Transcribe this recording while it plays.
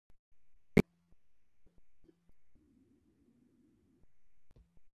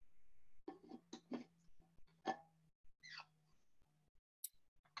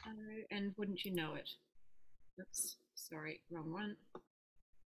and wouldn't you know it? Oops, sorry, wrong one.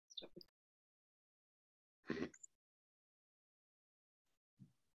 Stop.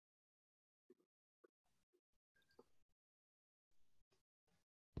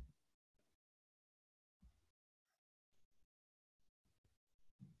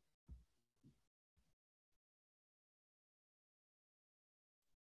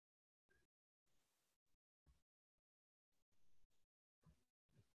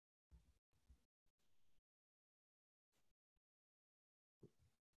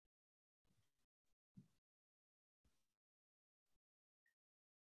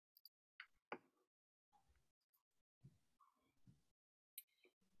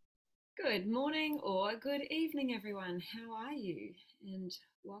 Good morning or good evening, everyone. How are you? And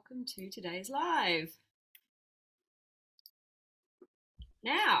welcome to today's live.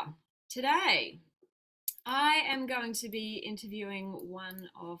 Now, today, I am going to be interviewing one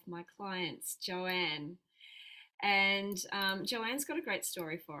of my clients, Joanne. And Joanne's got a great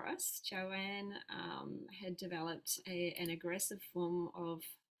story for us. Joanne had developed an aggressive form of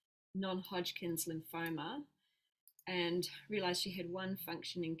non-Hodgkin's lymphoma and realized she had one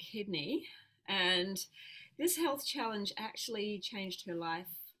functioning kidney. And this health challenge actually changed her life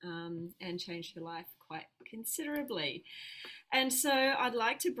and changed her life quite considerably. And so I'd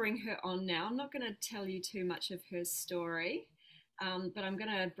like to bring her on now. I'm not going to tell you too much of her story, but I'm going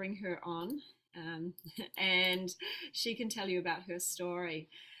to bring her on and she can tell you about her story.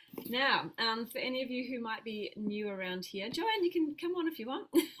 Now, for any of you who might be new around here, Joanne, you can come on if you want.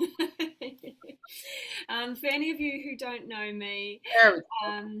 For any of you who don't know me,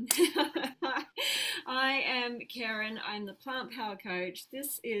 I am Karen. I'm the Plant Power Coach.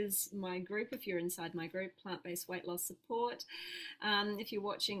 This is my group, if you're inside my group, Plant-Based Weight Loss Support. If you're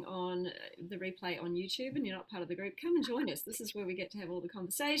watching on the replay on YouTube and you're not part of the group, come and join us. This is where we get to have all the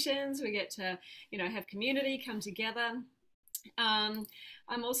conversations. We get to, have community come together. I'm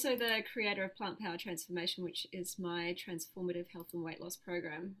also the creator of Plant Power Transformation, which is my transformative health and weight loss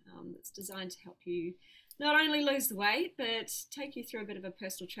program that's designed to help you not only lose the weight, but take you through a bit of a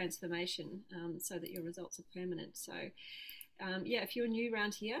personal transformation so that your results are permanent. So if you're new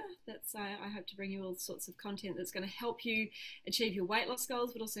around here, I hope to bring you all sorts of content that's going to help you achieve your weight loss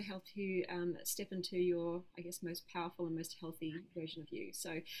goals, but also help you step into your, most powerful and most healthy version of you.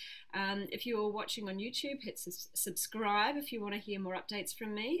 So if you're watching on YouTube, hit subscribe if you want to hear more updates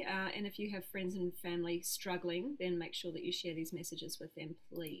from me. And if you have friends and family struggling, then make sure that you share these messages with them,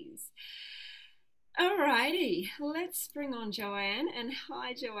 please. Alrighty, let's bring on Joanne. And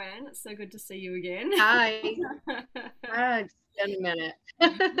hi, Joanne. It's so good to see you again. Hi. It's been a minute.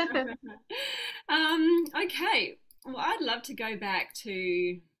 Okay. Well, I'd love to go back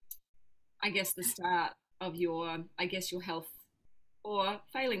to, the start of your, your health or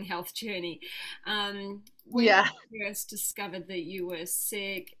failing health journey. When you first discovered that you were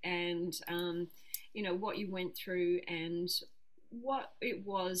sick and, what you went through and what it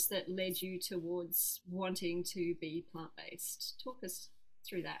was that led you towards wanting to be plant-based. Talk us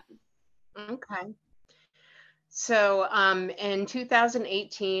through that. Okay. So in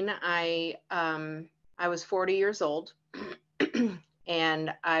 2018, I was 40 years old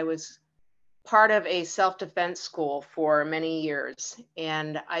and I was part of a self-defense school for many years.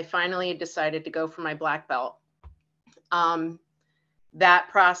 And I finally decided to go for my black belt. That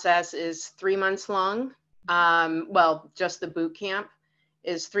process is 3 months long. Just the boot camp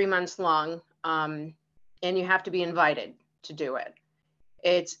is 3 months long, and you have to be invited to do it.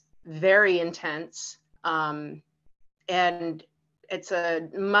 It's very intense, and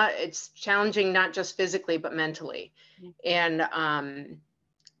it's challenging not just physically but mentally. And I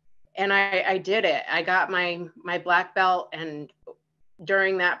did it. I got my black belt, and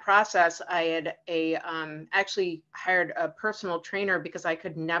during that process, I had actually hired a personal trainer because I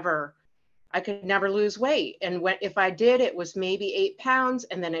could never lose weight. And if I did, it was maybe 8 pounds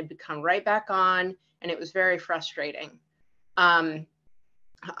and then it'd come right back on. And it was very frustrating. I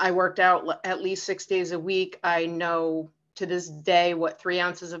worked out at least 6 days a week. I know to this day what 3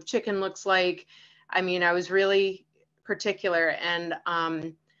 ounces of chicken looks like. I mean, I was really particular, and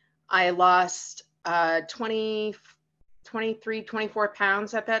I lost 24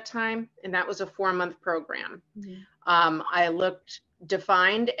 pounds at that time. And that was a 4-month program. Mm-hmm. I looked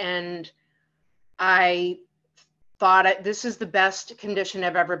defined, and I thought this is the best condition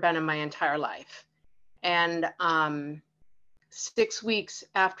I've ever been in my entire life. And 6 weeks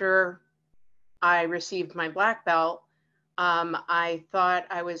after I received my black belt, I thought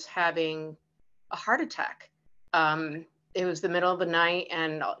I was having a heart attack. It was the middle of the night,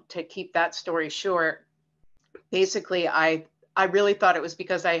 and to keep that story short, basically I I really thought it was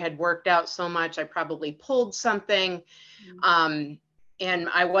because I had worked out so much. I probably pulled something. And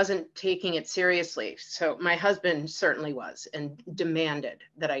I wasn't taking it seriously. So my husband certainly was and demanded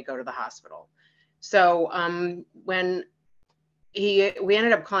that I go to the hospital. So when we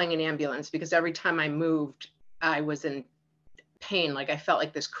ended up calling an ambulance because every time I moved, I was in pain. Like I felt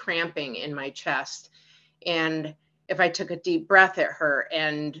like this cramping in my chest. And if I took a deep breath, it hurt.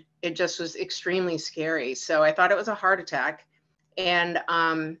 And it just was extremely scary. So I thought it was a heart attack and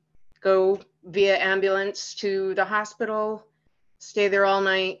go via ambulance to the hospital, stay there all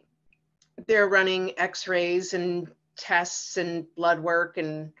night. They're running x-rays and tests and blood work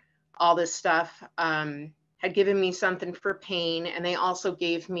and all this stuff. Had given me something for pain. And they also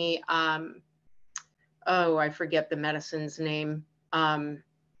gave me, I forget the medicine's name.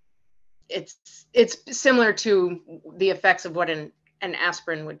 It's similar to the effects of what an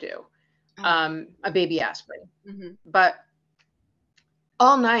aspirin would do, a baby aspirin. But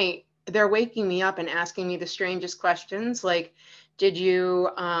all night, they're waking me up and asking me the strangest questions. Like, did you,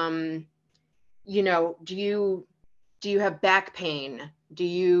 do you have back pain? Do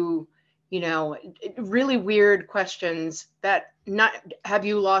you, really weird questions that have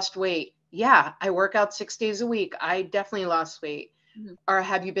you lost weight? Yeah, I work out 6 days a week. I definitely lost weight. Or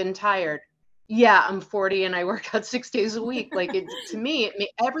have you been tired? Yeah, I'm 40 and I work out 6 days a week. Like to me,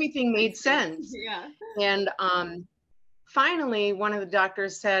 everything made sense. Yeah. And finally, one of the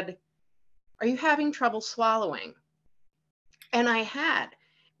doctors said, "Are you having trouble swallowing?" And I had.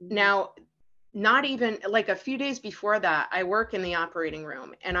 Now, not even like a few days before that, I work in the operating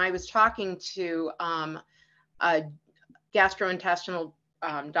room and I was talking to a gastrointestinal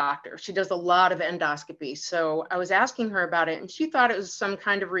doctor. She does a lot of endoscopy. So I was asking her about it and she thought it was some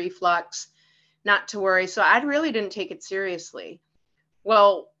kind of reflux, not to worry. So I really didn't take it seriously.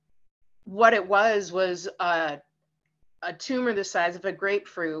 Well, what it was a tumor the size of a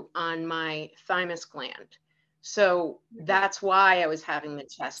grapefruit on my thymus gland. So that's why I was having the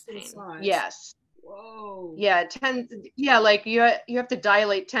chest pain. Yes. Whoa. Yeah, like you have to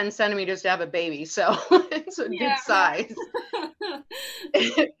dilate 10 centimeters to have a baby. So it's a good size.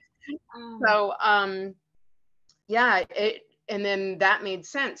 So and then that made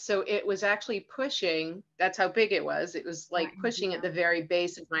sense. So it was actually pushing, that's how big it was. It was like pushing at the very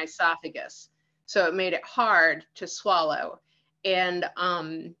base of my esophagus. So it made it hard to swallow. And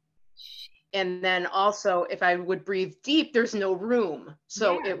then also if I would breathe deep, there's no room.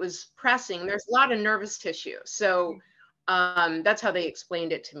 So it was pressing. There's a lot of nervous tissue. So that's how they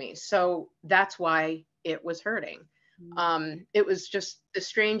explained it to me. So that's why it was hurting. It was just the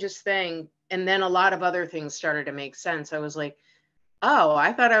strangest thing. And then a lot of other things started to make sense. I was like, oh,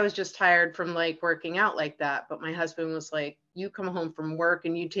 I thought I was just tired from like working out like that. But my husband was like, you come home from work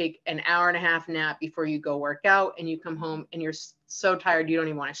and you take an hour and a half nap before you go work out and you come home and you're so tired you don't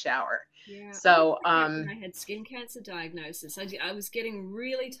even want to shower. Yeah. So when I had skin cancer diagnosis, I was getting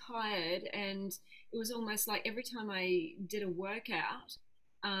really tired and it was almost like every time I did a workout,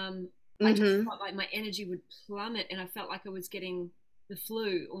 I just felt like my energy would plummet and I felt like I was getting the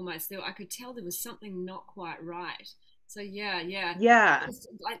flu almost. I could tell there was something not quite right. So yeah. Just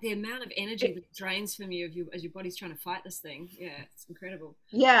like the amount of energy that drains from you as your body's trying to fight this thing. Yeah, it's incredible.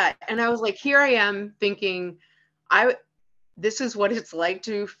 Yeah, and I was like, here I am thinking, this is what it's like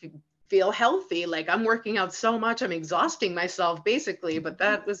to feel healthy. Like I'm working out so much, I'm exhausting myself basically, but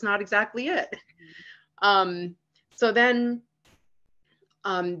that was not exactly it. So then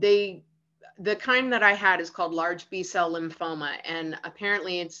the kind that I had is called large B-cell lymphoma. And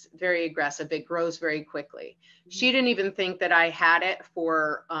apparently it's very aggressive. It grows very quickly. She didn't even think that I had it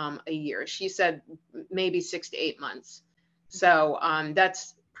for a year. She said maybe 6 to 8 months. So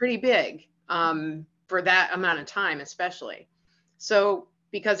that's pretty big for that amount of time, especially. So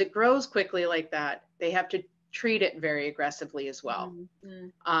because it grows quickly like that, they have to treat it very aggressively as well.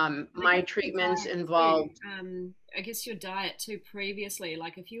 My treatments involved I guess your diet too previously,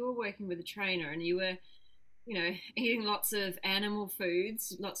 like if you were working with a trainer and you were eating lots of animal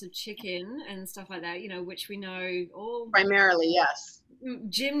foods, lots of chicken and stuff like that, which we know all primarily, yes,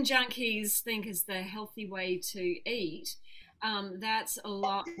 gym junkies think is the healthy way to eat. That's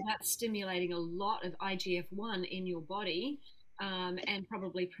stimulating a lot of IGF-1 in your body and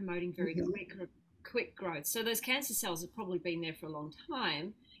probably promoting very quick growth. So those cancer cells have probably been there for a long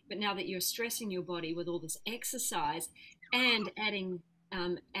time, but now that you're stressing your body with all this exercise and added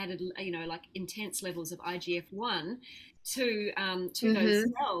like intense levels of IGF-1 to those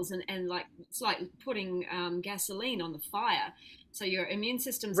cells and like it's like putting gasoline on the fire. So your immune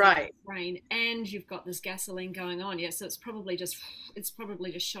system's in the brain and you've got this gasoline going on. So it's probably just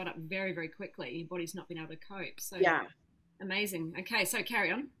shot up very, very quickly. Your body's not been able to cope. So Amazing. Okay, so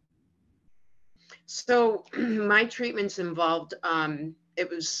carry on. So my treatments involved, it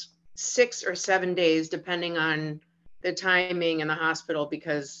was 6 or 7 days, depending on the timing in the hospital,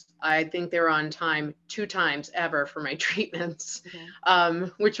 because I think they're on time 2 times ever for my treatments,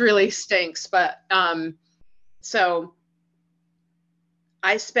 Okay. which really stinks. But so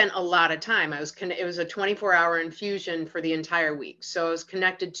I spent a lot of time. It was a 24-hour infusion for the entire week. So I was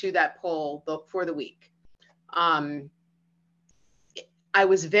connected to that pole for the week. I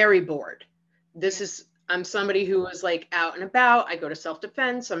was very bored. I'm somebody who was like out and about. I go to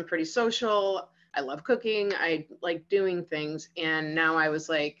self-defense. I'm pretty social. I love cooking. I like doing things. And now I was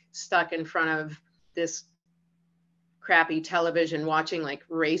like stuck in front of this crappy television watching like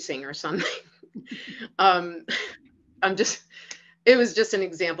racing or something. It was just an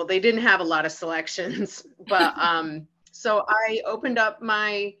example. They didn't have a lot of selections, but so I opened up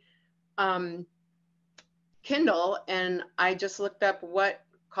my Kindle and I just looked up what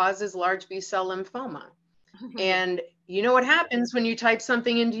causes large B-cell lymphoma. And you know what happens when you type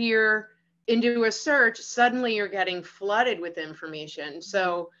something into a search, suddenly you're getting flooded with information.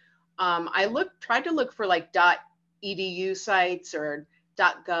 So I tried to look for like .edu sites or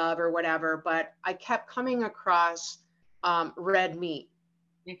 .gov or whatever, but I kept coming across red meat.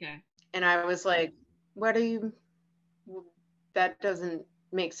 Okay. And I was like, that doesn't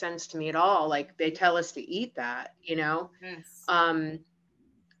make sense to me at all. Like they tell us to eat that, you know? Yes.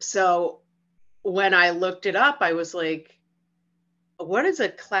 So when I looked it up, I was like, what is a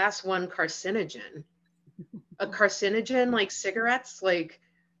class 1 carcinogen? A carcinogen like cigarettes? Like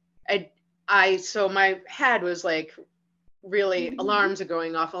so my head was like really alarms are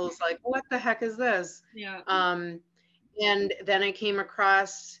going off. I was like, what the heck is this? Yeah. And then I came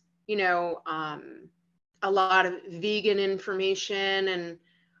across, a lot of vegan information and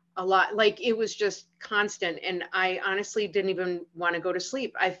a lot, like it was just constant. And I honestly didn't even want to go to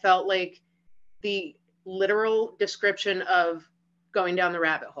sleep. I felt like the literal description of going down the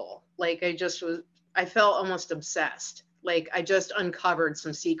rabbit hole. Like I felt almost obsessed. Like I just uncovered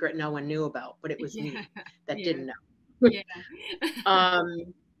some secret no one knew about, but it was me that didn't know. Yeah.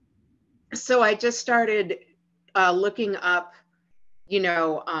 So I just started looking up,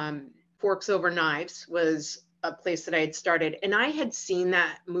 Forks Over Knives was a place that I had started. And I had seen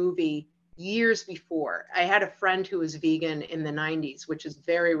that movie years before. I had a friend who was vegan in the 90s, which is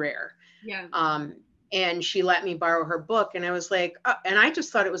very rare. Yeah. And she let me borrow her book. And I was like, and I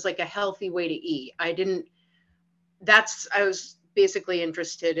just thought it was like a healthy way to eat. I was basically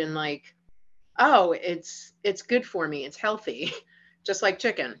interested in like, oh, it's good for me. It's healthy, just like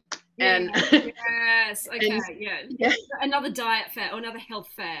chicken. Yeah, And yes, okay, and, yeah. Another diet fad or another health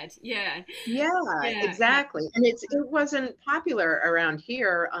fad. Yeah. yeah, Yeah. exactly. And it wasn't popular around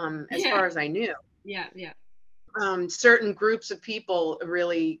here, as far as I knew. Yeah, yeah. Certain groups of people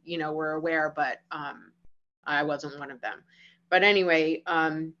really, were aware, but I wasn't one of them. But anyway,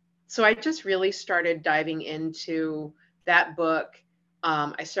 so I just really started diving into that book.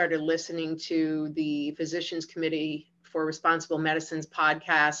 I started listening to the Physicians Committee for Responsible Medicine's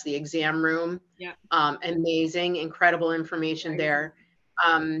podcast, The Exam Room. Yeah. Amazing, incredible information there.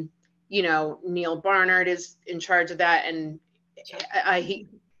 Neil Barnard is in charge of that. And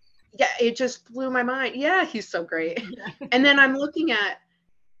it just blew my mind. Yeah, he's so great. Yeah. And then I'm looking at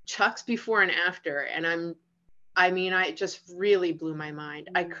Chuck's before and after, and it just really blew my mind.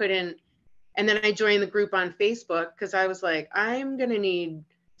 I couldn't. And then I joined the group on Facebook because I was like, I'm going to need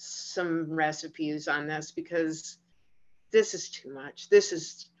some recipes on this because this is too much.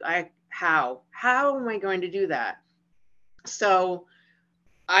 How am I going to do that? So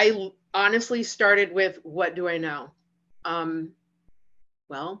I honestly started with, what do I know?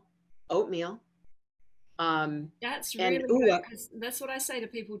 Well, oatmeal. That's really good because that's what I say to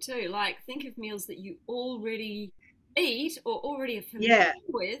people too. Like, think of meals that you already eat or already are familiar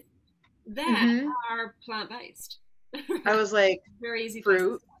with that are plant-based. I was like, very easy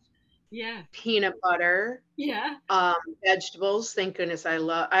fruit, yeah, peanut butter, yeah, vegetables. Thank goodness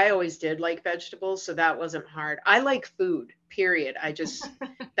I always did like vegetables, so that wasn't hard. I like food, period.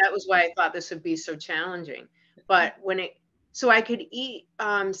 That was why I thought this would be so challenging. But so I could eat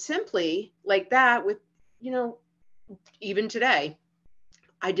simply like that with, even today,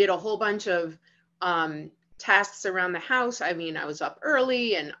 I did a whole bunch of tasks around the house. I mean, I was up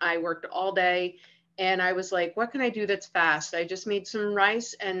early and I worked all day. And I was like, what can I do that's fast? I just made some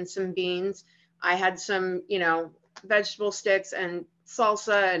rice and some beans. I had some, vegetable sticks and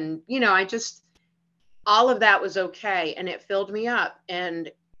salsa. And, all of that was okay. And it filled me up.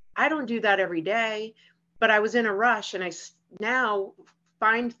 And I don't do that every day, but I was in a rush and I now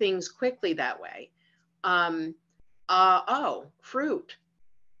find things quickly that way. Oh, fruit.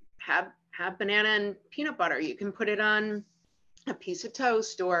 Have banana and peanut butter. You can put it on a piece of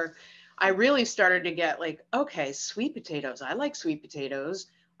toast. Or I really started to get like, okay, sweet potatoes. I like sweet potatoes.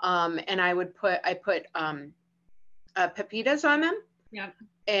 And I put pepitas on them. Yeah.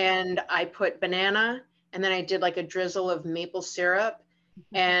 And I put banana, and then I did like a drizzle of maple syrup,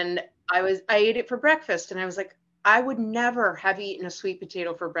 and I ate it for breakfast, and I was like, I would never have eaten a sweet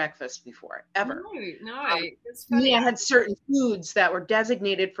potato for breakfast before, ever. No, no, Um, it's funny. Me, I had certain foods that were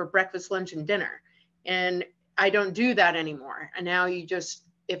designated for breakfast, lunch, and dinner, and I don't do that anymore. And now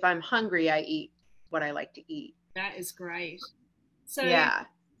if I'm hungry, I eat what I like to eat. That is great. So, Yeah,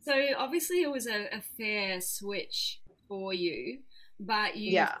 so obviously it was a fair switch for you, but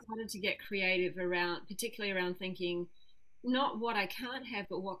you yeah, started to get creative around, particularly around thinking not what I can't have,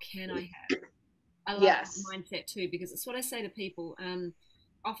 but what can I have? I love that yes. mindset too, because it's what I say to people.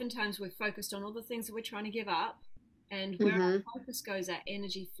 Oftentimes we're focused on all the things that we're trying to give up, and where Hmm. our focus goes, our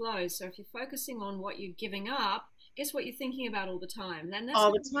energy flows. So if you're focusing on what you're giving up, guess what you're thinking about all the time? Then that's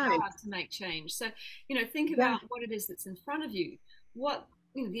All going the to be time. hard to make change. So, think Yeah, about what it is that's in front of you. What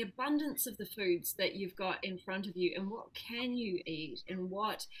the abundance of the foods that you've got in front of you, and what can you eat, and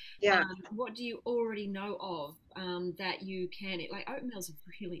yeah, what do you already know of that you can eat? Like oatmeal's a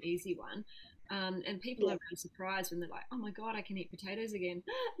really easy one. And people are yeah. really surprised when they're like, "Oh my God, I can eat potatoes again!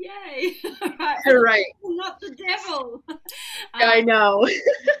 Yay!" Right? Right. I'm not the devil. I um, know.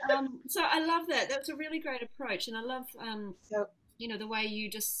 so I love that. That's a really great approach, and I love So, the way you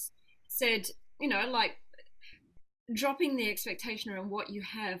just said, like dropping the expectation around what you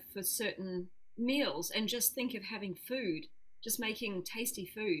have for certain meals, and just think of having food, just making tasty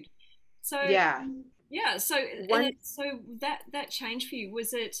food. So yeah. yeah, One, so that change for you,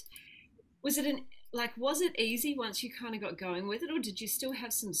 was it an like was it easy once you kind of got going with it, or did you still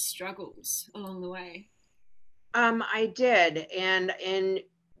have some struggles along the way? I did. And in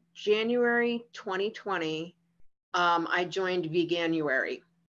January 2020, I joined Veganuary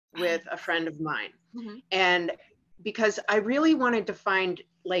Ah, with a friend of mine. mhm. And because I really wanted to find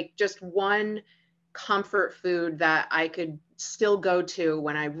like just one comfort food that I could still go to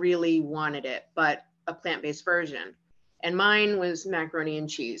when I really wanted it, but a plant-based version. And mine was macaroni and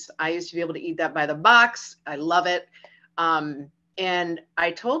cheese. I used to be able to eat that by the box. I love it. Um, and I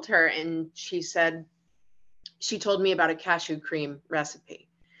told her, and she told me about a cashew cream recipe.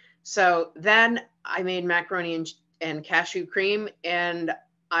 So then I made macaroni and cashew cream, and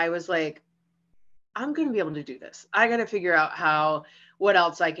I was like, I'm going to be able to do this. I got to figure out what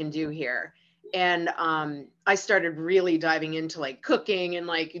else I can do here. And I started really diving into like cooking and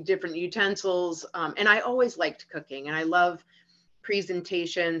like different utensils. And I always liked cooking, and I love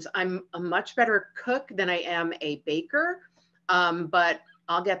presentations. I'm a much better cook than I am a baker, but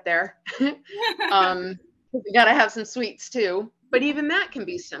I'll get there. um, we got to have some sweets too. But even that can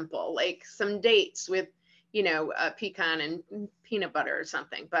be simple, like some dates with, pecan and peanut butter or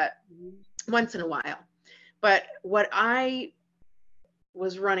something, but once in a while. But what I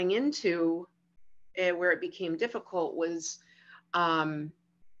was running into, where it became difficult, was um,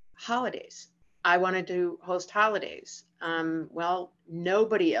 holidays. I wanted to host holidays. Well,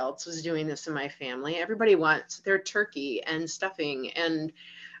 nobody else was doing this in my family. Everybody wants their turkey and stuffing and,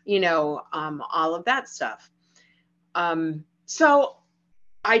 all of that stuff. So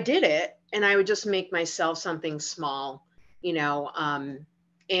I did it, and I would just make myself something small, you know.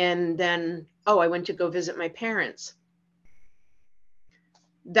 And then, oh, I went to go visit my parents.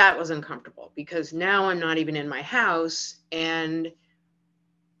 That was uncomfortable because now I'm not even in my house, and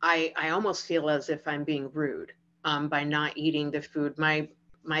I almost feel as if I'm being rude by not eating the food.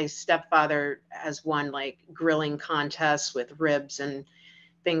 My stepfather has won like grilling contests with ribs and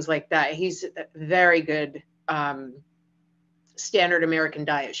things like that. He's a very good standard American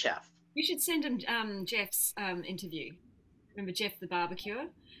diet chef. You should send him Jeff's interview. Remember Jeff the barbecuer?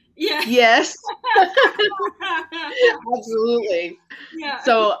 Yeah. Yes, absolutely. Yeah.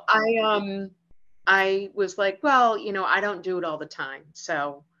 So I was like, well, I don't do it all the time,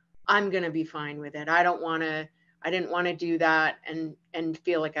 so I'm gonna be fine with it. I didn't want to do that and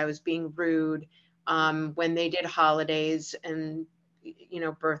feel like I was being rude. When they did holidays and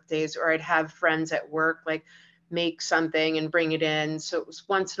birthdays, or I'd have friends at work like make something and bring it in. So it was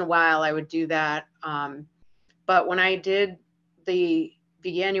once in a while I would do that. But when I did the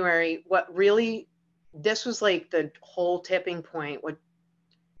January, this was like the whole tipping point. What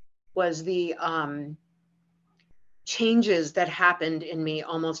was the changes that happened in me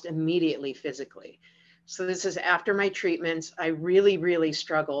almost immediately physically. So this is after my treatments. I really, really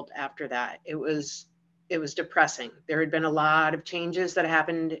struggled after that. It was depressing. There had been a lot of changes that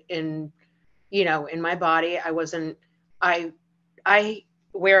happened in you know, in my body. I I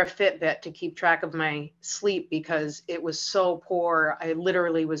wear a Fitbit to keep track of my sleep because it was so poor. I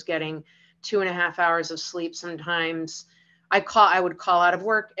literally was getting 2.5 hours of sleep sometimes. I would call out of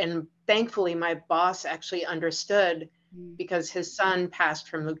work, and thankfully my boss actually understood because his son passed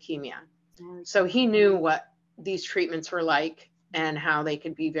from leukemia. So he knew what these treatments were like and how they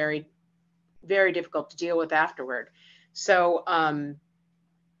could be very, very difficult to deal with afterward. So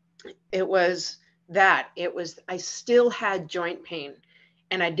it was I still had joint pain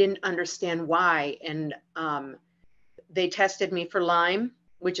and I didn't understand why. And they tested me for Lyme,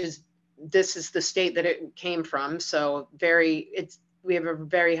 this is the state that it came from. So we have a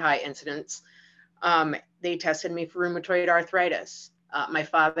very high incidence. They tested me for rheumatoid arthritis. My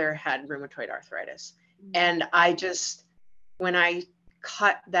father had rheumatoid arthritis. And when I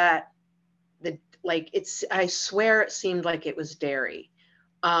cut that, I swear it seemed like it was dairy.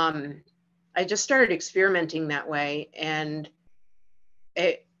 I just started experimenting that way, and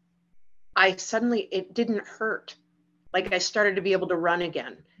it didn't hurt. Like I started to be able to run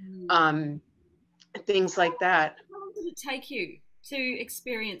again. Things like that. How long did it take you to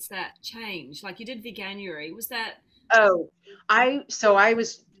experience that change? Like you did Veganuary, was that? Oh, I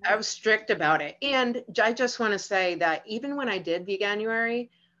was strict about it. And I just want to say that even when I did Veganuary,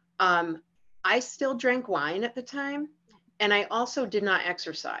 I still drank wine at the time, and I also did not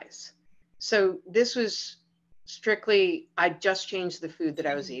exercise. So this was strictly, I just changed the food that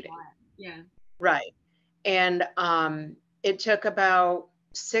I was eating. Yeah. Right. And it took about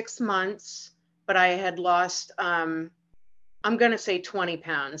 6 months, but I had lost, I'm going to say 20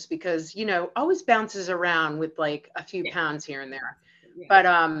 pounds because, you know, always bounces around with like a few pounds here and there. Yeah. But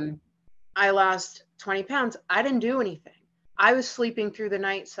I lost 20 pounds. I didn't do anything. I was sleeping through the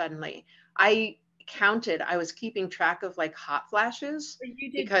night suddenly. I was keeping track of like hot flashes. So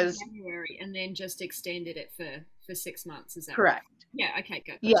you did January and then just extended it for 6 months, is that correct? Right? Yeah, okay,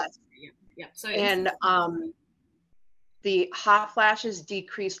 good. Yes. Yeah. So and the hot flashes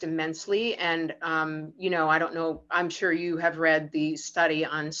decreased immensely. And, you know, I don't know, I'm sure you have read the study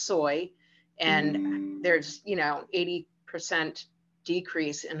on soy, and there's, you know, 80%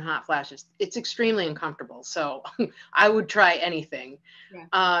 decrease in hot flashes. It's extremely uncomfortable. So I would try anything.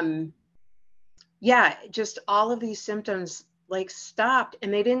 Yeah. Just all of these symptoms like stopped,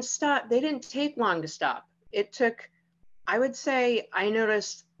 and they didn't stop. They didn't take long to stop. It took, I would say, I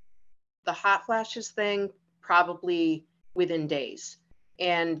noticed the hot flashes thing probably within days.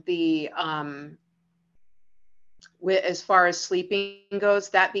 And as far as sleeping goes,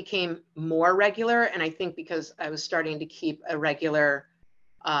 that became more regular. And I think because I was starting to keep a regular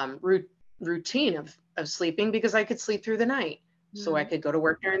routine of sleeping, because I could sleep through the night. So I could go to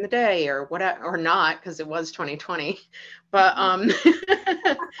work during the day or whatever, or not, because it was 2020. But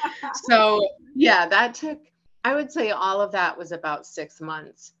so yeah, that took, I would say all of that was about 6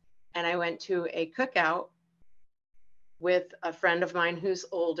 months. And I went to a cookout with a friend of mine who's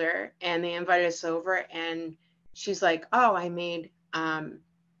older, and they invited us over, and she's like, oh, I made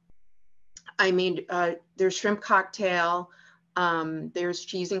their shrimp cocktail, there's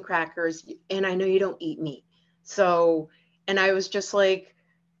cheese and crackers, and I know you don't eat meat. So, and I was just like,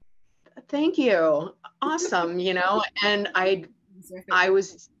 thank you, awesome, you know. And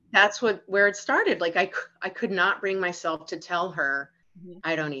that's where it started. Like I could not bring myself to tell her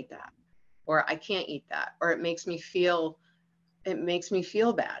I don't eat that, or I can't eat that, or it makes me feel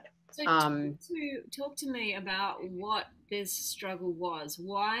bad. So talk to me about what this struggle was.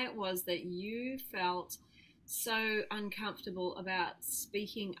 Why it was that you felt so uncomfortable about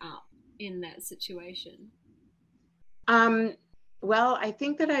speaking up in that situation? Well, I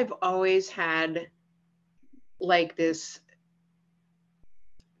think that I've always had like this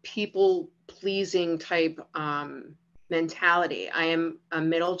people pleasing type mentality. I am a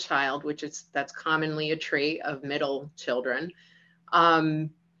middle child, that's commonly a trait of middle children.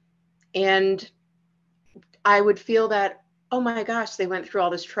 And I would feel that, oh my gosh, they went through all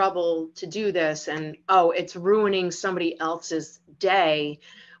this trouble to do this, and oh, it's ruining somebody else's day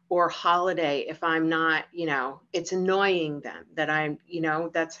or holiday if I'm not, you know, it's annoying them that I'm, you know,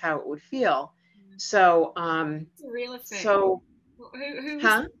 that's how it would feel. So, it's a real effect. So,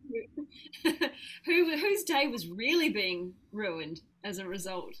 whose day was really being ruined as a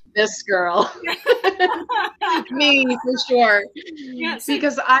result? This girl. Me, for sure. Yeah,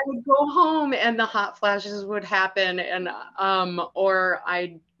 because I would go home and the hot flashes would happen, and or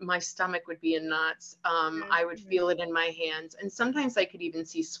my stomach would be in knots. I would feel it in my hands, and sometimes I could even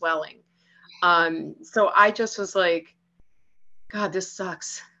see swelling. So I just was like, God, this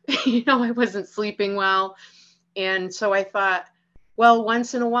sucks. You know, I wasn't sleeping well. And so I thought, well,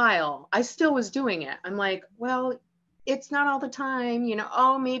 once in a while. I still was doing it. I'm like, well, it's not all the time,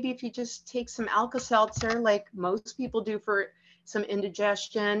 oh, maybe if you just take some Alka-Seltzer, like most people do for some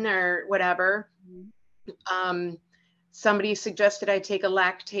indigestion or whatever. Um, Somebody suggested I take a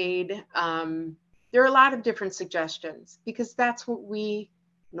Lactaid. There are a lot of different suggestions because that's what we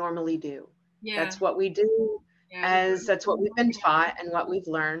normally do. Yeah. That's what we do, as that's what we've been taught and what we've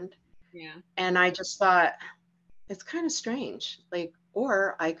learned. Yeah. And I just thought, it's kind of strange. Like,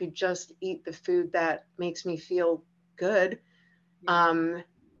 or I could just eat the food that makes me feel good. Yeah.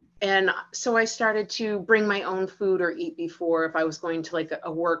 And so I started to bring my own food or eat before if I was going to like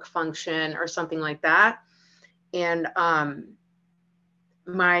a work function or something like that. And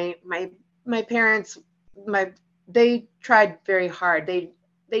my parents, they tried very hard. They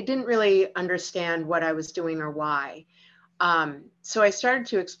didn't really understand what I was doing or why. So I started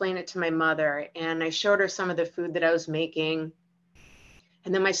to explain it to my mother, and I showed her some of the food that I was making.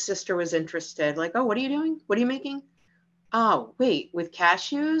 And then my sister was interested, like, oh, what are you doing? What are you making? Oh, wait, with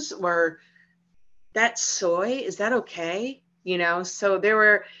cashews, or that's soy? Is that okay? So they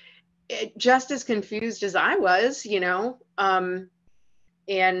were just as confused as I was,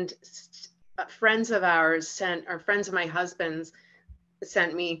 and friends of ours or friends of my husband's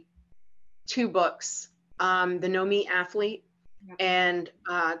sent me 2 books, The No Meat Athlete and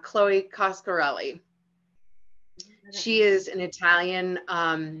Chloe Coscarelli. She is an Italian,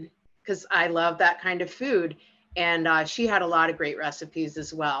 because I love that kind of food. And she had a lot of great recipes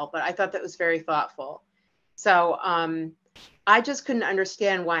as well, but I thought that was very thoughtful. So I just couldn't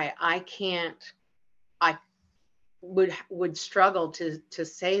understand why I would struggle to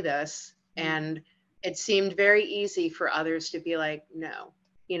say this. And it seemed very easy for others to be like, no,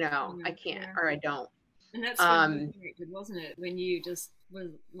 I can't, or I don't. And that's when you connected, wasn't it? When you just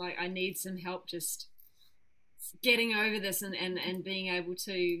was like, I need some help just getting over this and being able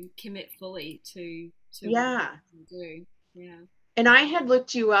to commit fully to Yeah. what you do. Yeah. And I had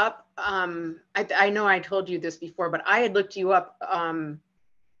looked you up. I know I told you this before, but I had looked you up.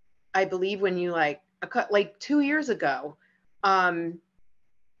 I believe when you like 2 years ago,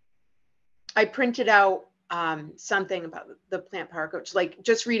 I printed out something about the Plant Power Coach, like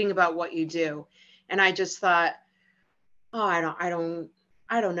just reading about what you do, and I just thought, oh, I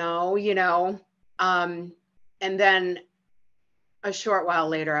don't know, and then a short while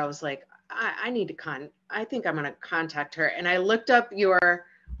later, I was like, I need to I think I'm going to contact her. And I looked up your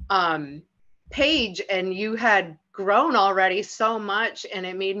page, and you had grown already so much. And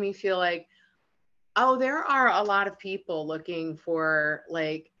it made me feel like, oh, there are a lot of people looking for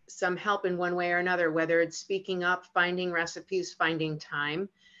like some help in one way or another, whether it's speaking up, finding recipes, finding time,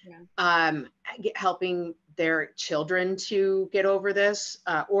 helping their children to get over this,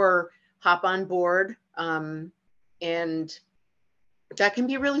 or hop on board. And that can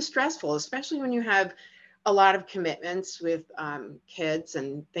be really stressful, especially when you have a lot of commitments with kids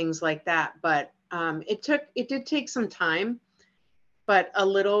and things like that. But it did take some time, but a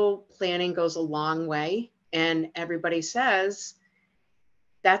little planning goes a long way. And everybody says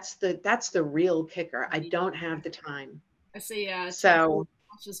that's the real kicker. I don't have the time. I see. So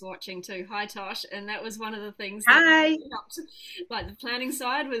Tosh is watching too. Hi, Tosh. And that was one of the things that hi. helped. Like the planning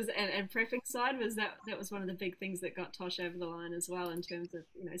side was and prepping side was that was one of the big things that got Tosh over the line as well in terms of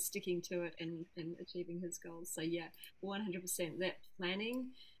sticking to it and achieving his goals. So yeah, 100% that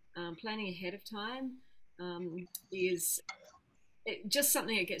planning ahead of time is just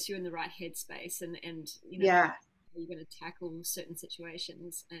something that gets you in the right headspace and Yeah. you're going to tackle certain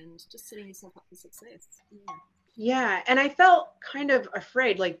situations and just setting yourself up for success. Yeah, and I felt kind of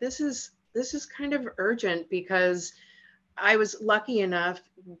afraid, like this is kind of urgent, because I was lucky enough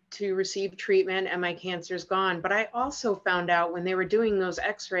to receive treatment and my cancer's gone. But I also found out when they were doing those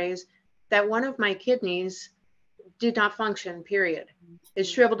x-rays that one of my kidneys did not function, period. It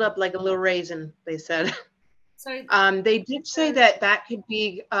shriveled up like a little raisin, they said. So they did say that could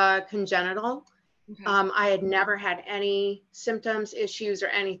be congenital. okay. I had never had any symptoms, issues, or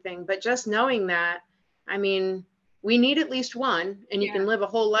anything, but just knowing that, I mean, we need at least one, and you can live a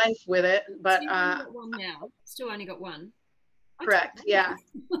whole life with it. But so you've only got one now. Still only got one. Correct. Yeah.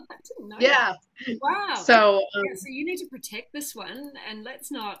 I didn't know Yeah. that. Wow. So so you need to protect this one, and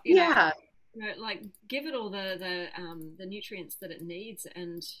let's not, like give it all the nutrients that it needs,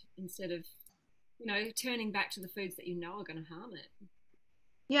 and instead of turning back to the foods that are going to harm it.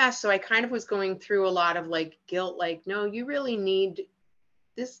 Yeah, so I kind of was going through a lot of like guilt, like, no, you really need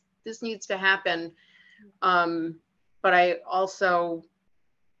this needs to happen. But I also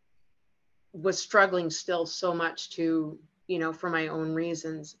was struggling still so much to, for my own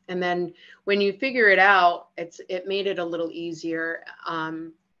reasons. And then when you figure it out, it made it a little easier.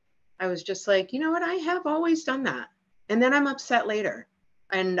 I was just like, you know what, I have always done that. And then I'm upset later.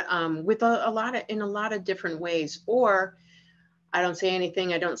 And with in a lot of different ways. Or I don't say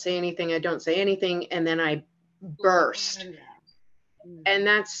anything, I don't say anything, I don't say anything, and then I burst. And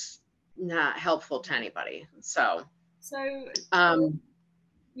that's not helpful to anybody. So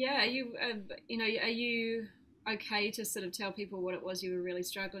yeah, are you okay to sort of tell people what it was you were really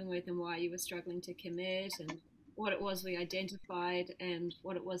struggling with and why you were struggling to commit, and what it was we identified and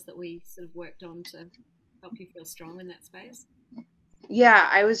what it was that we sort of worked on to help you feel strong in that space? Yeah,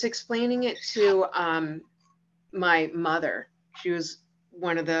 I was explaining it to my mother. She was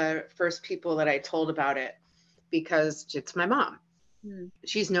one of the first people that I told about it because it's my mom.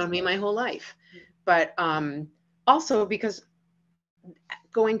 She's known me my whole life. But also because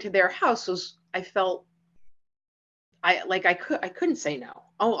going to their house I felt I couldn't say no.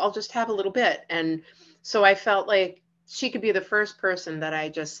 Oh, I'll just have a little bit. And so I felt like she could be the first person that I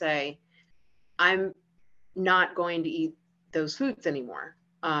just say, I'm not going to eat those foods anymore.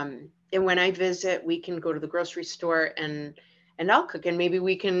 And when I visit, we can go to the grocery store and I'll cook, and maybe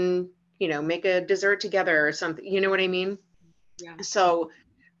we can, make a dessert together or something. You know what I mean? Yeah. So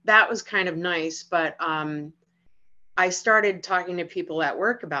that was kind of nice. But I started talking to people at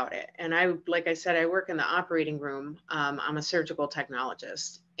work about it. And like I said, I work in the operating room. I'm a surgical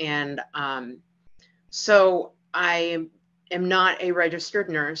technologist. And so I am not a registered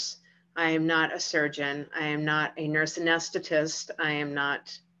nurse. I am not a surgeon. I am not a nurse anesthetist. I am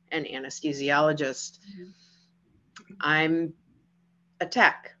not an anesthesiologist. I'm a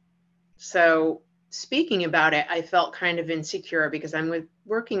tech. So speaking about it, I felt kind of insecure because I'm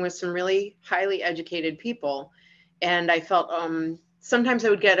working with some really highly educated people. And I felt sometimes I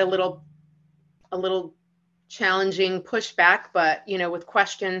would get a little challenging pushback, but with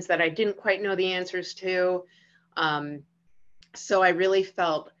questions that I didn't quite know the answers to. So I really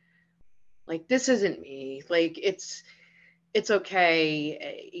felt like this isn't me. Like it's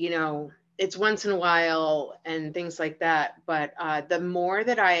okay, it's once in a while and things like that. But the more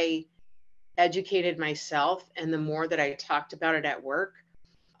that I educated myself and the more that I talked about it at work,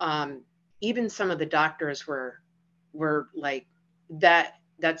 even some of the doctors were like,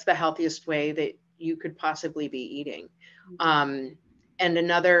 that's the healthiest way that you could possibly be eating. And the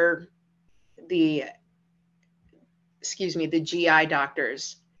GI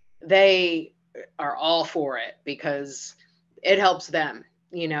doctors, they are all for it because it helps them,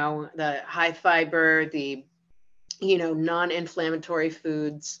 the high fiber, the, non-inflammatory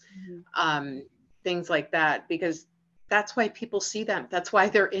foods, things like that, because that's why people see them. That's why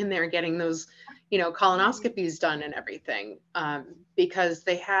they're in there getting those, colonoscopies done and everything, because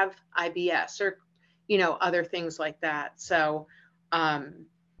they have IBS or, other things like that. So, I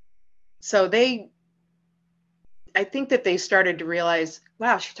think that they started to realize,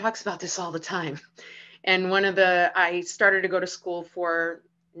 wow, she talks about this all the time. And I started to go to school for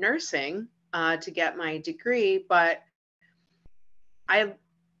nursing to get my degree, but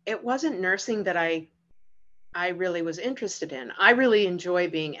it wasn't nursing that I really was interested in. I really enjoy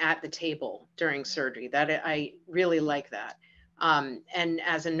being at the table during surgery. I really like that. And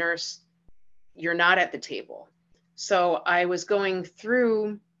as a nurse, you're not at the table. So I was going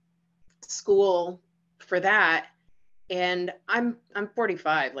through school for that. And I'm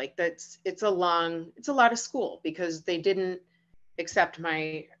 45. Like it's a lot of school because they didn't accept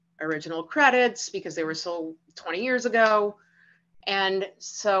my original credits because they were sold 20 years ago. And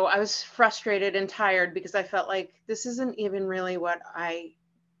so I was frustrated and tired because I felt like this isn't even really what I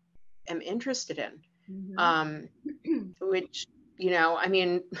am interested in. Which, I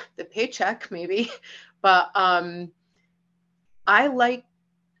mean, the paycheck maybe, but I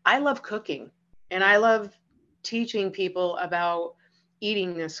love cooking, and I love teaching people about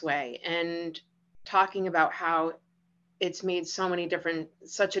eating this way and talking about how it's made such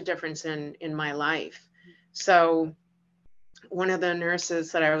a difference in my life. So one of the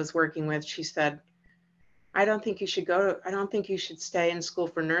nurses that I was working with, she said, I don't think you should stay in school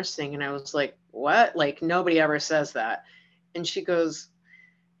for nursing. And I was like, what? Like, nobody ever says that. And she goes,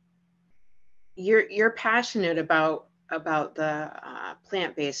 you're passionate about the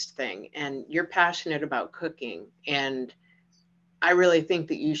plant-based thing, and you're passionate about cooking, and I really think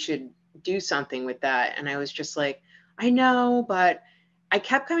that you should do something with that. And I was just like, I know, but I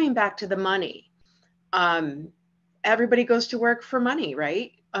kept coming back to the money. Everybody goes to work for money,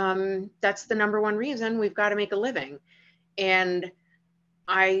 right? That's the number one reason. We've got to make a living. And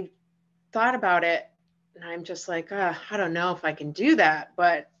I thought about it, and I'm just like, I don't know if I can do that.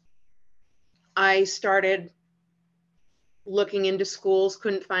 But I started looking into schools,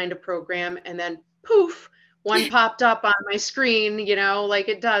 couldn't find a program, and then poof, one popped up on my screen, you know, like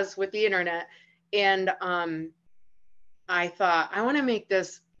it does with the internet. And I thought, I want to make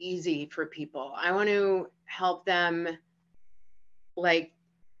this easy for people. I want to help them like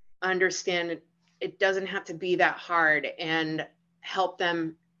understand it doesn't have to be that hard, and help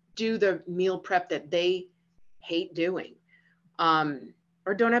them do the meal prep that they hate doing,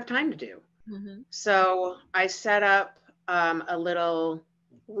 or don't have time to do. Mm-hmm. So I set up a little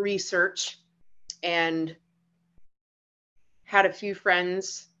research and had a few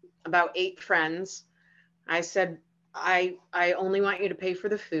friends, about 8 friends. I said, I only want you to pay for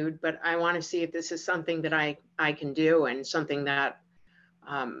the food, but I want to see if this is something that I can do, and something that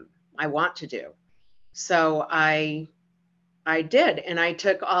I want to do. So I did, and I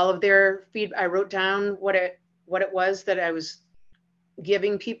took all of their feedback. I wrote down what it was that I was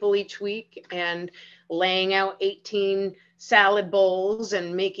giving people each week, and laying out 18 salad bowls,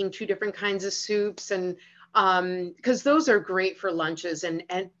 and making 2 different kinds of soups, and because those are great for lunches, and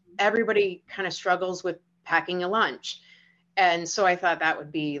everybody kind of struggles with packing a lunch. And so I thought that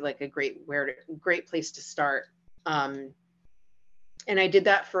would be like a great place to start. And I did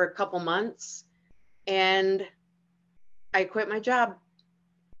that for a couple months, and I quit my job,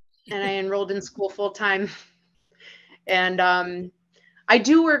 and I enrolled in school full time. And I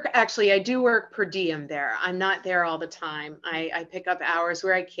do work per diem there. I'm not there all the time. I pick up hours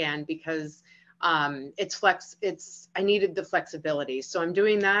where I can, because I needed the flexibility. So I'm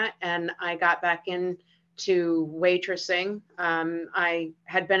doing that. And I got back into waitressing. I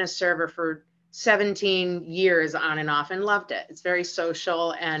had been a server for 17 years on and off, and loved it. It's very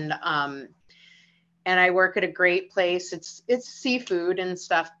social, and I work at a great place. It's seafood and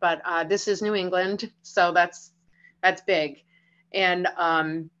stuff, but this is New England, so that's big. And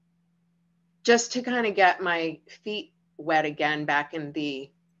just to kind of get my feet wet again back in the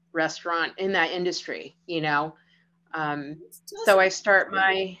restaurant, in that industry, you know. So I start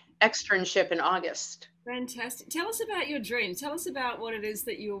my externship in August. Fantastic. Tell us about your dreams. Tell us about what it is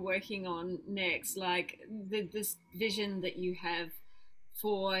that you're working on next, like this vision that you have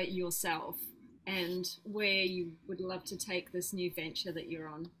for yourself, and where you would love to take this new venture that you're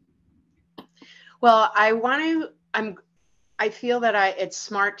on. Well, I feel that it's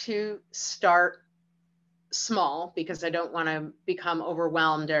smart to start small, because I don't want to become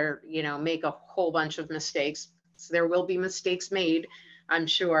overwhelmed, or, you know, make a whole bunch of mistakes. So there will be mistakes made, I'm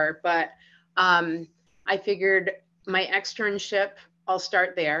sure, but I figured my externship, I'll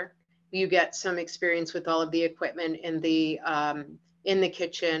start there. You get some experience with all of the equipment in the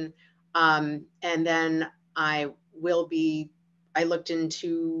kitchen, and then I looked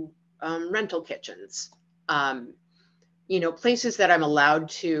into rental kitchens. You know, places that I'm allowed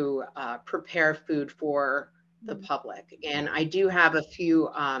to prepare food for the public. And I do have a few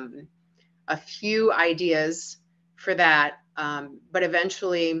ideas for that. But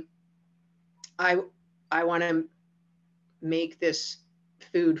eventually I want to make this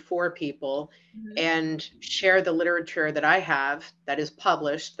food for people, Mm-hmm. and share the literature that I have, that is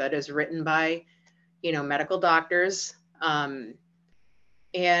published, that is written by, you know, medical doctors,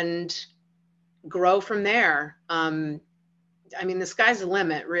 and grow from there. I mean, the sky's the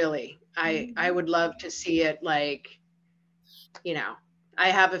limit, really. I would love to see it, like, you know, I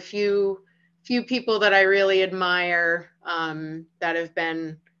have a few people that I really admire, that have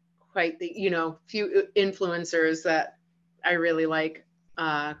been quite the, you know, few influencers that I really like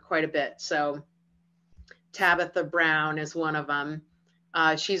quite a bit. So Tabitha Brown is one of them.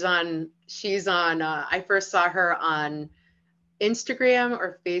 She's on, I first saw her on Instagram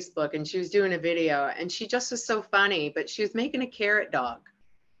or Facebook, and she was doing a video, and she just was so funny, but she was making a carrot dog.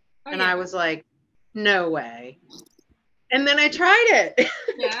 Oh, And yeah. I was like, no way. And then I tried it.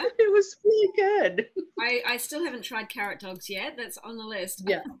 Yeah. It was really good. I still haven't tried carrot dogs yet. That's on the list.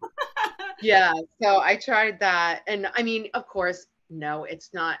 Yeah. Yeah. So I tried that. And I mean, of course, no,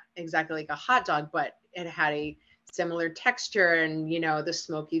 it's not exactly like a hot dog, but it had a similar texture, and, you know, the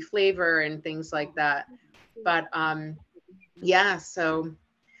smoky flavor and things like that. But yeah, so Thank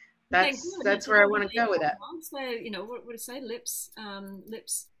that's God. that's where I want to go with it. So, you know, what would it say? Lips,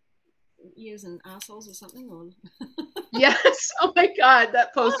 ears, and assholes, or something? Or Yes. Oh my God,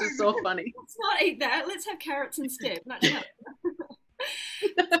 that post is so funny. let's not eat that. Let's have carrots instead. Much better.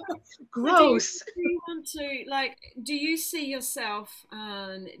 Gross. So do you want to, like? Do you see yourself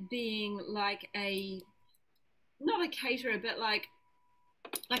being like not a caterer, but like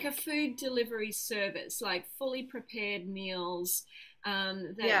a food delivery service, like fully prepared meals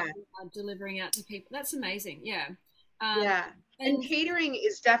that Yeah. you are delivering out to people? That's amazing. Yeah. Yeah. And catering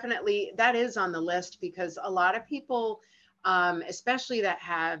is definitely, that is on the list, because a lot of people especially that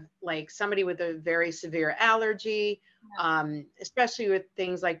have like somebody with a very severe allergy, especially with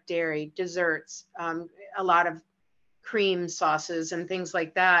things like dairy, desserts, a lot of cream sauces and things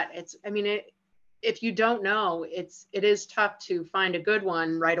like that. It's, I mean, if you don't know, it is tough to find a good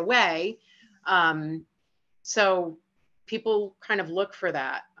one right away. So people kind of look for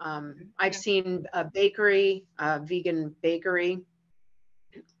that. I've seen a bakery, a vegan bakery,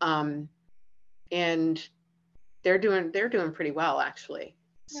 and they're doing pretty well, actually.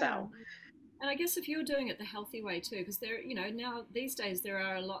 So. And I guess if you're doing it the healthy way too, because there, you know, now these days there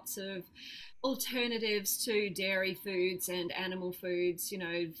are lots of alternatives to dairy foods and animal foods, you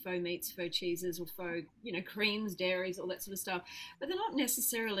know, faux meats, faux cheeses, or faux, you know, creams, dairies, all that sort of stuff. But they're not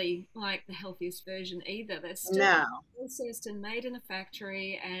necessarily like the healthiest version either. They're still processed and made in a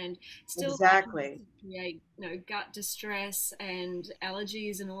factory, and still create, you know, gut distress and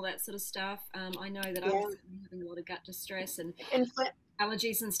allergies and all that sort of stuff. I know that I was having a lot of gut distress and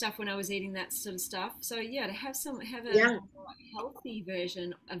allergies and stuff when I was eating that sort of stuff. So yeah, to have a healthy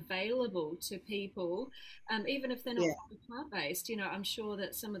version available to people, even if they're not plant-based, you know, I'm sure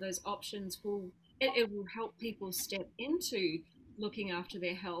that some of those options it will help people step into looking after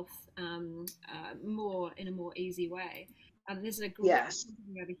their health more in a more easy way. There's a great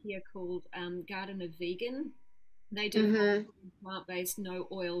company over here called Garden of Vegan. They do plant-based, no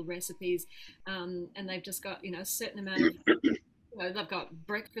oil recipes, and they've just got, you know, a certain amount of, you know, they've got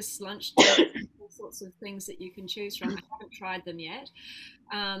breakfast, lunch, dinner, all sorts of things that you can choose from. I haven't tried them yet,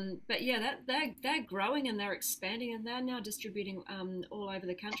 but yeah, they're growing and they're expanding, and they're now distributing all over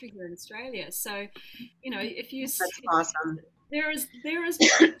the country here in Australia. So, you know, that's awesome. There is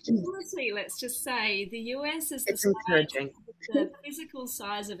possibility. Let's just say the US is the physical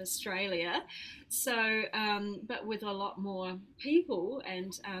size of Australia, so but with a lot more people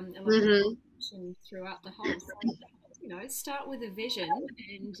and a lot more population throughout the whole. So, you know, start with a vision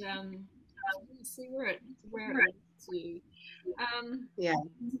and see where it leads you.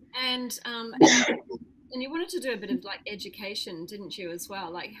 And you wanted to do a bit of like education, didn't you, as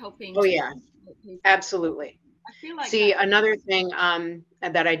well, like helping? Oh yeah, absolutely. I feel like another thing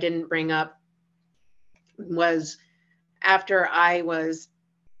that I didn't bring up was after I was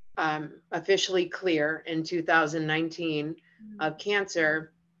officially clear in 2019 of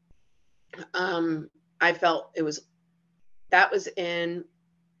cancer. I felt that was in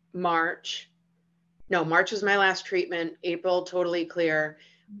March. No, March was my last treatment. April, totally clear.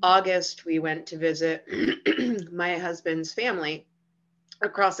 August, we went to visit my husband's family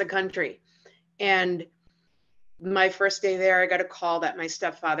across the country. And my first day there, I got a call that my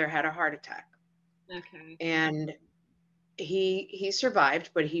stepfather had a heart attack. Okay. And he survived,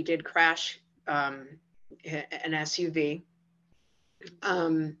 but he did crash an SUV.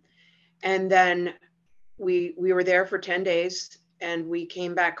 And then we were there for 10 days and we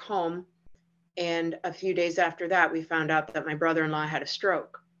came back home. And a few days after that, we found out that my brother-in-law had a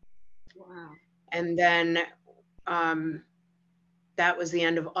stroke. Wow. And then that was the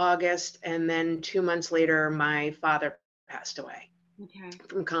end of August. And then 2 months later, my father passed away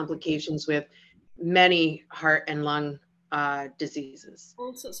from complications with many heart and lung diseases.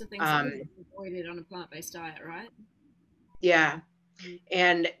 All sorts of things that you avoided on a plant-based diet, right? Yeah.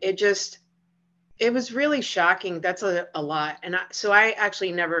 And it was really shocking. That's a lot. And so I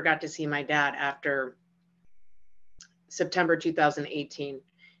actually never got to see my dad after September 2018,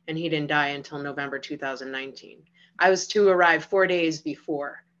 and he didn't die until November 2019. I was to arrive 4 days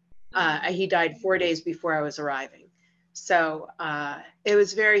before. He died 4 days before I was arriving. So it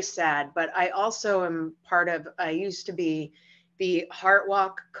was very sad, but I also am I used to be the Heart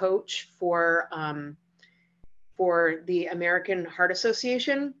Walk coach for the American Heart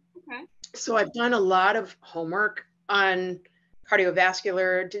Association. Okay. So I've done a lot of homework on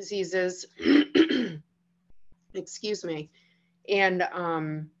cardiovascular diseases, excuse me, and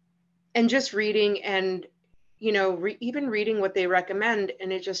just reading and, you know, even reading what they recommend,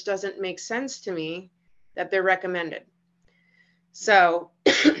 and it just doesn't make sense to me that they're recommended. So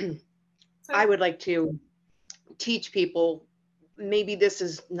I would like to teach people maybe this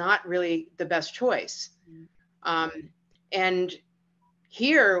is not really the best choice. And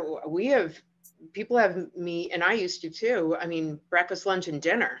here people have me, and I used to too. I mean, breakfast, lunch, and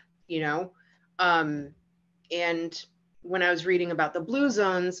dinner, you know. And when I was reading about the blue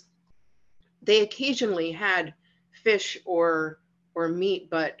zones, they occasionally had fish or meat,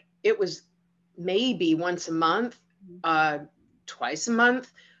 but it was maybe once a month, twice a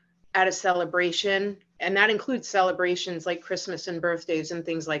month at a celebration. And that includes celebrations like Christmas and birthdays and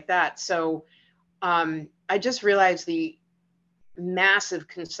things like that. So I just realized the massive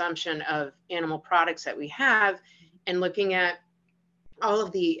consumption of animal products that we have. and looking at all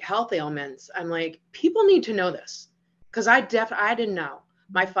of the health ailments, I'm like, people need to know this, because I didn't know.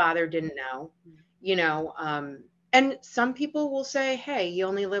 My father didn't know, you know. And some people will say, hey, you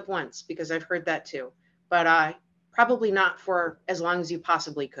only live once, because I've heard that too. But probably not for as long as you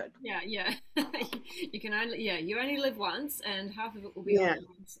possibly could. Yeah, yeah. You can only, yeah, you only live once, and half of it will be on Yeah.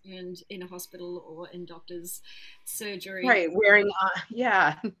 drugs and in a hospital or in doctor's surgery. Right. Wearing,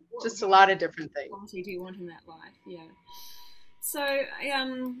 yeah, What just a lot of different things. quality do you want in that life? Yeah. So,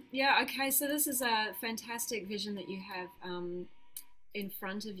 yeah, okay. So this is a fantastic vision that you have in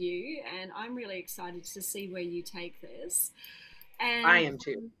front of you, and I'm really excited to see where you take this. I And am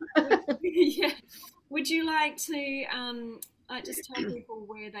too. yeah, would you like to just tell people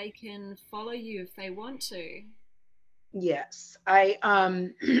where they can follow you if they want to? Yes. I Oh,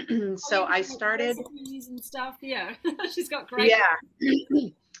 so you I can make started, recipes and stuff. Yeah, she's got great. yeah.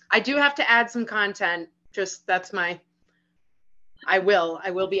 I do have to add some content. Just that's my I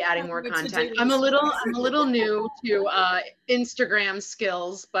will be adding more Your content. to-do I'm a list. little new to Instagram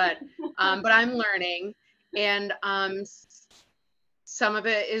skills, but I'm learning, and some of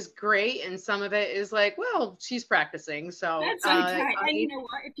it is great and some of it is like, well, she's practicing, so That's okay. And you I know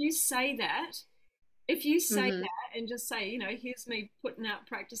what? If you say mhm. that and just say, here's me putting out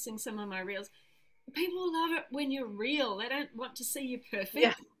practicing some of my reels, people love it when you're real. They don't want to see you Yeah,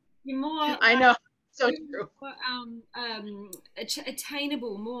 perfect. You're more I like know, so you're true. more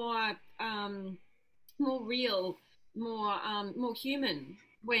attainable, more real, more human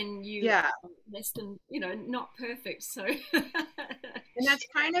when you Yeah, are less than not perfect. So and that's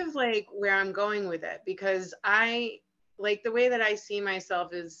kind of like where I'm going with it, because I like the way that I see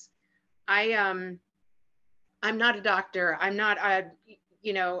myself is I I'm not a doctor. I'm not a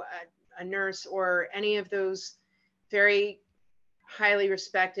nurse or any of those very highly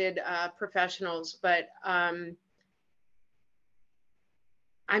respected professionals, but I'm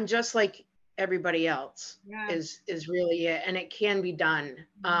just like everybody else. yeah. Is really it, and it can be done.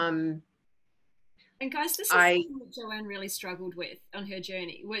 And guys, this is I something that Joanne really struggled with on her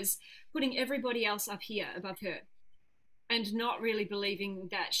journey, was putting everybody else up here above her and not really believing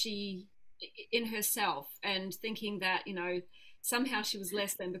that she in herself, and thinking that somehow she was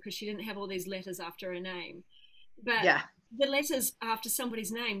less than because she didn't have all these letters after her name. But Yeah, the letters after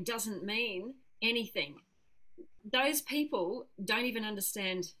somebody's name doesn't mean anything. Those people don't even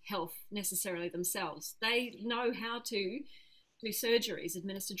understand health necessarily themselves. They know how to do surgeries,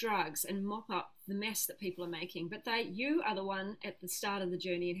 administer drugs, and mop up the mess that people are making. But you are the one at the start of the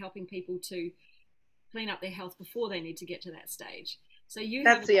journey and helping people to clean up their health before they need to get to that stage. So you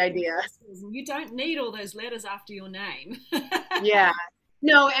have that's the idea. skills, and you don't need all those letters after your name. Yeah.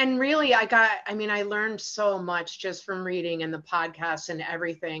 No, and really I learned so much just from reading and the podcasts and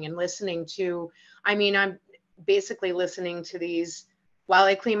everything, and listening to, I'm basically listening to these while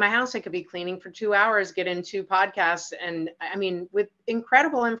I clean my house. I could be cleaning for 2 hours, get into podcasts, and with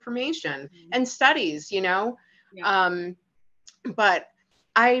incredible information and studies, Yeah. but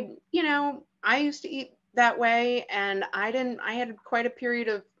I used to eat that way, and I had quite a period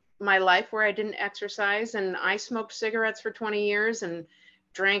of my life where I didn't exercise, and I smoked cigarettes for 20 years and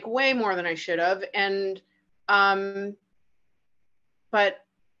drank way more than I should have. And um but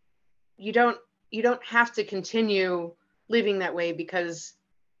you don't have to continue living that way, because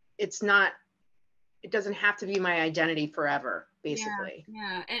it's not it doesn't have to be my identity forever, Yeah, basically.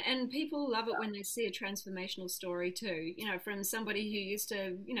 yeah, and people love it when they see a transformational story too. From somebody who used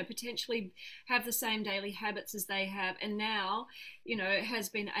to, potentially have the same daily habits as they have, and now, has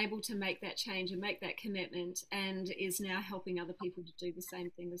been able to make that change and make that commitment, and is now helping other people to do the same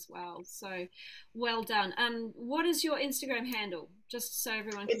thing as well. So, well done. What is your Instagram handle? Just so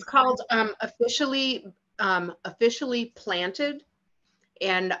everyone can It's find. called officially planted,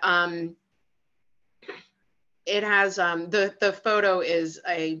 and it has the photo is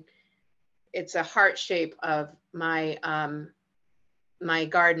it's a heart shape of my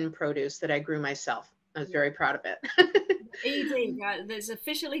garden produce that I grew myself. I was very proud of it. ED, right? There's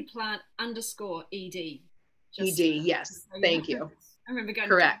officially plant underscore ED. ED, Just yes, so you know. thank you. I remember going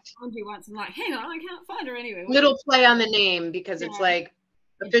to Correct. laundry once and like, hang on, I can't find her anywhere. Little play on the name, because it's Yeah, like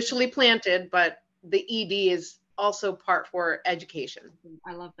officially planted, but the ED is also part for education.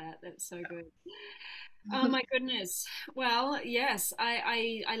 I love that. That's so good. Oh my goodness. Well, yes,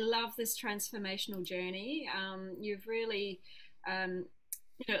 I love this transformational journey. You've really, um,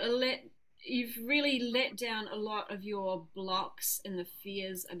 you've really let down a lot of your blocks and the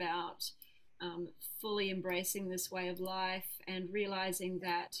fears about fully embracing this way of life, and realizing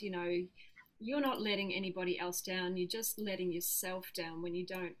that you're not letting anybody else down. You're just letting yourself down when you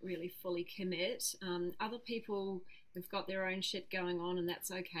don't really fully commit. Other people have got their own shit going on, and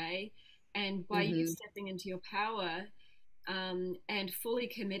that's okay. And by you Hmm. stepping into your power, and fully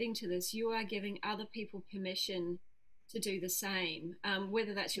committing to this, you are giving other people permission to do the same,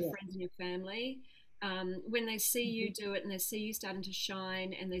 whether that's your Yeah. friends and your family. When they see you Hmm. do it and they see you starting to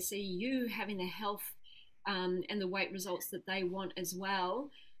shine and they see you having the health and the weight results that they want as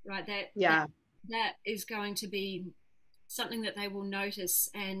well, right? Yeah. That is going to be something that they will notice.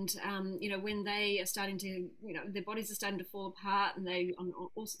 And when they are starting to, their bodies are starting to fall apart and they on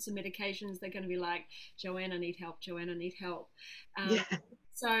all sorts of medications, they're going to be like, Joanne, I need help. Joanne, I need help. um, Yeah.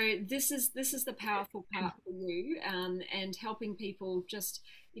 so this is the powerful part for you, and helping people just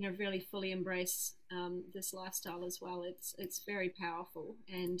really fully embrace this lifestyle as well. It's very powerful.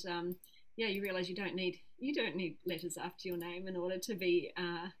 And yeah, you realize you don't need letters after your name in order to be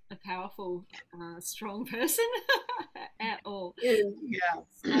a powerful, strong person at all. So Yeah.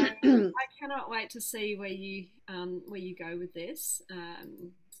 I cannot wait to see where you go with this,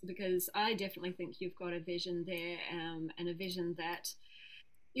 because I definitely think you've got a vision there, and a vision that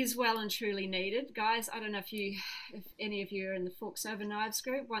is well and truly needed. Guys, I don't know if any of you are in the Forks Over Knives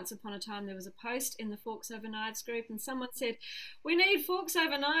group. Once upon a time, there was a post in the Forks Over Knives group, and someone said, "We need Forks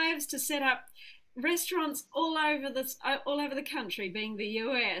Over Knives to set up restaurants all over the country, being the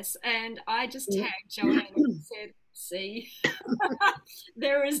US." And I just tagged Joanne and said, "See,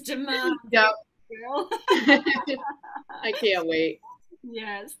 there is demand, Yeah. girl." I can't wait.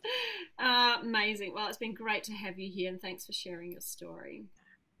 Yes. Amazing. Well, it's been great to have you here, and thanks for sharing your story.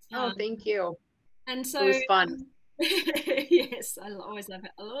 Oh, Um, thank you. and It so, was fun. yes, I always love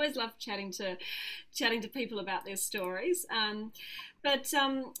it. I always love chatting to people about their stories.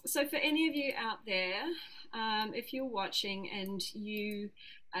 So for any of you out there, if you're watching and you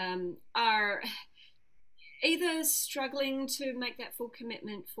are either struggling to make that full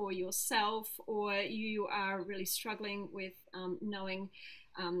commitment for yourself, or you are really struggling with knowing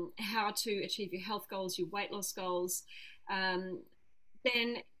how to achieve your health goals, your weight loss goals, um,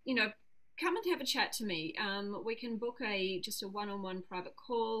 then come and have a chat to me. We can book just a one-on-one private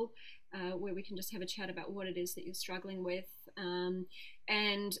call, where we can just have a chat about what it is that you're struggling with,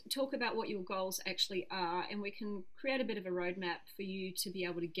 and talk about what your goals actually are, and we can create a bit of a roadmap for you to be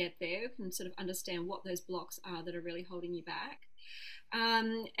able to get there and sort of understand what those blocks are that are really holding you back.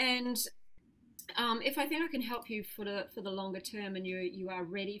 And if I think I can help you for the longer term, and you are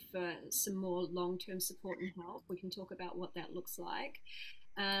ready for some more long-term support and help, we can talk about what that looks like.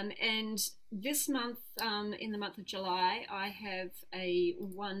 And this month, in the month of July, I have a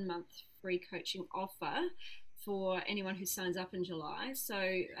 1 month free coaching offer for anyone who signs up in July. So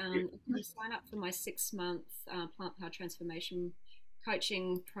if you sign up for my 6 month Plant Power Transformation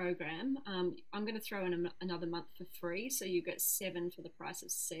coaching program, I'm going to throw in another month for free. So you get 7 for the price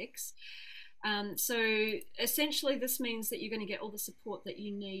of 6. So essentially, this means that you're going to get all the support that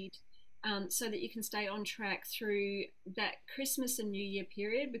you need, so that you can stay on track through that Christmas and New Year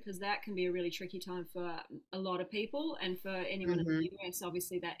period, because that can be a really tricky time for a lot of people. And for anyone in Hmm. the US,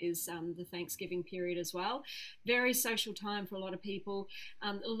 obviously, that is the Thanksgiving period as well. Very social time for a lot of people.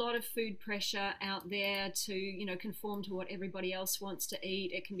 A lot of food pressure out there to, conform to what everybody else wants to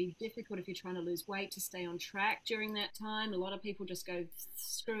eat. It can be difficult if you're trying to lose weight to stay on track during that time. A lot of people just go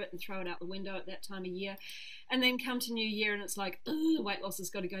screw it and throw it out the window at that time of year. And then come to New Year, and it's like, weight loss has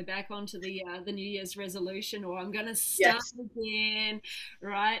got to go back onto the New Year's resolution, or I'm going to start Yes. again,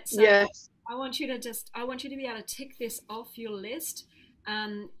 right? So Yes. I want you to be able to tick this off your list,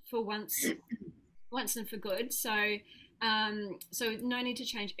 for once and for good. So no need to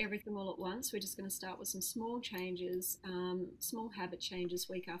change everything all at once. We're just going to start with some small changes, small habit changes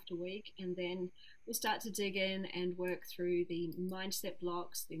week after week, and then we'll start to dig in and work through the mindset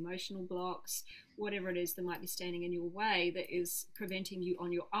blocks, the emotional blocks, whatever it is that might be standing in your way that is preventing you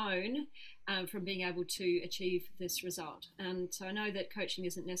on your own, from being able to achieve this result. So I know that coaching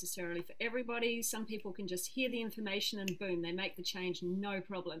isn't necessarily for everybody. Some people can just hear the information and boom, they make the change, no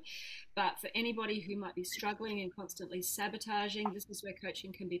problem. But for anybody who might be struggling and constantly sabotaging, this is where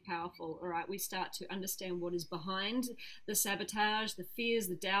coaching can be powerful. All right, we start to understand what is behind the sabotage, the fears,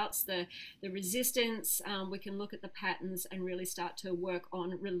 the doubts, the resistance. We can look at the patterns and really start to work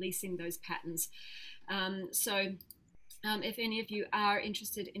on releasing those patterns. If any of you are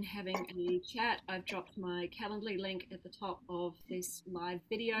interested in having a chat, I've dropped my Calendly link at the top of this live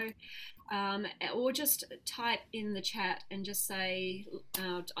video, or just type in the chat and just say,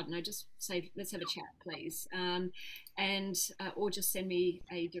 I don't know, just say, let's have a chat, please, and or just send me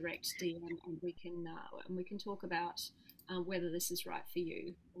a direct DM, and we can talk about whether this is right for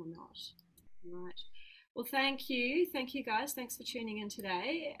you or not. Right. Well, thank you. Thank you, guys. Thanks for tuning in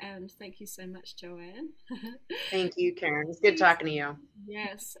today. And thank you so much, Joanne. Thank you, Karen. It's good Please, talking to you.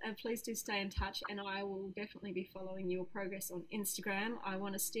 yes, and please do stay in touch. And I will definitely be following your progress on Instagram. I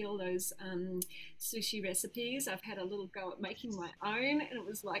want to steal those sushi recipes. I've had a little go at making my own, and it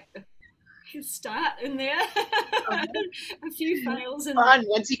was like the start in there. A few fails in there. Fun.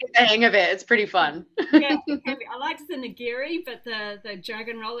 Once you get the hang of it, it's pretty fun. Yeah, it can be. I liked the nigiri, but the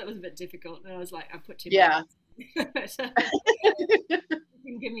dragon roll, it was a bit difficult. And I was like, I put too Yeah. much. So you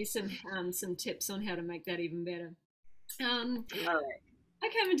can give me some tips on how to make that even better. All right.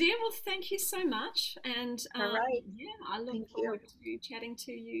 Okay, my dear. Well, thank you so much, and All right. yeah, I look Thank you. forward to chatting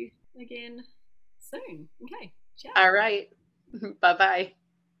to you again soon. Okay, ciao. All right. Bye-bye.